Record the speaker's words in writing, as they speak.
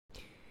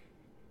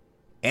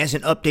As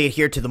an update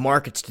here to the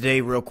markets today,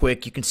 real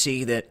quick, you can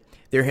see that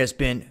there has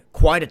been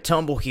quite a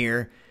tumble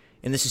here,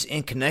 and this is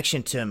in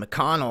connection to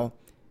McConnell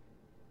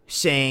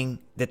saying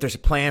that there's a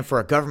plan for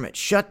a government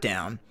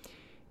shutdown,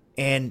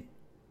 and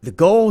the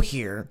goal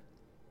here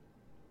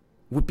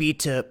would be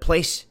to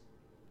place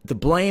the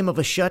blame of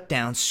a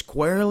shutdown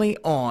squarely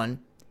on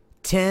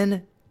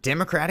 10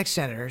 Democratic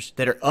senators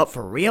that are up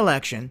for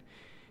re-election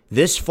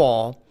this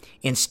fall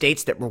in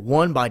states that were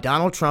won by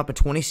Donald Trump in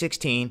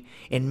 2016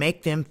 and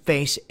make them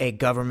face a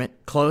government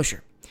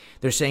closure.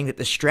 They're saying that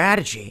the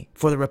strategy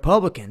for the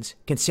Republicans,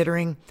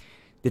 considering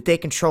that they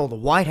control the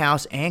White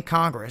House and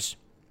Congress,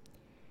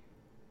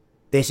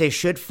 they say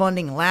should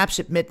funding lapse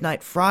at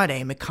midnight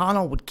Friday,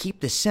 McConnell would keep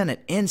the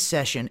Senate in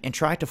session and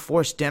try to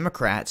force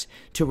Democrats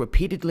to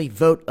repeatedly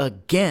vote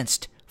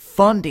against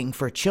funding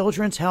for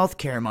children's health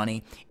care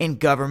money and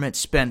government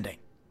spending.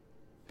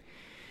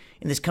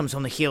 And this comes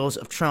on the heels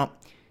of Trump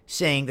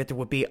saying that there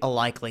would be a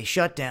likely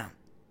shutdown.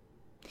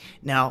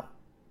 Now,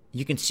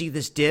 you can see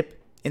this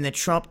dip, and then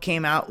Trump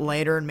came out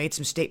later and made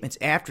some statements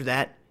after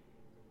that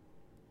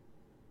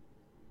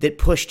that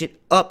pushed it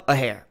up a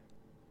hair.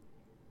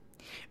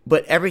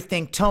 But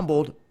everything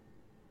tumbled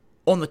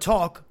on the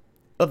talk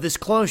of this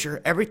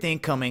closure, everything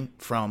coming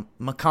from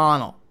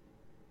McConnell.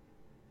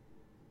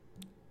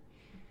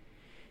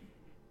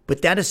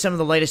 But that is some of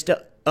the latest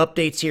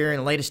updates here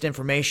and latest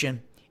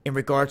information in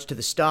regards to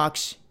the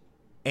stocks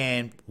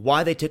and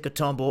why they took a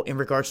tumble, in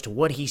regards to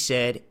what he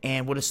said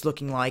and what it's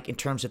looking like in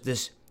terms of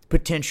this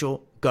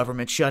potential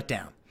government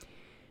shutdown.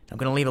 I'm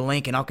going to leave a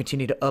link, and I'll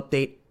continue to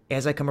update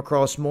as I come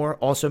across more.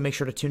 Also, make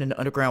sure to tune into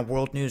Underground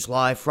World News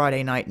Live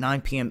Friday night,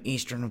 9 p.m.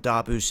 Eastern, with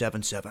Dabu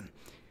 77.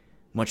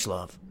 Much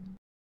love.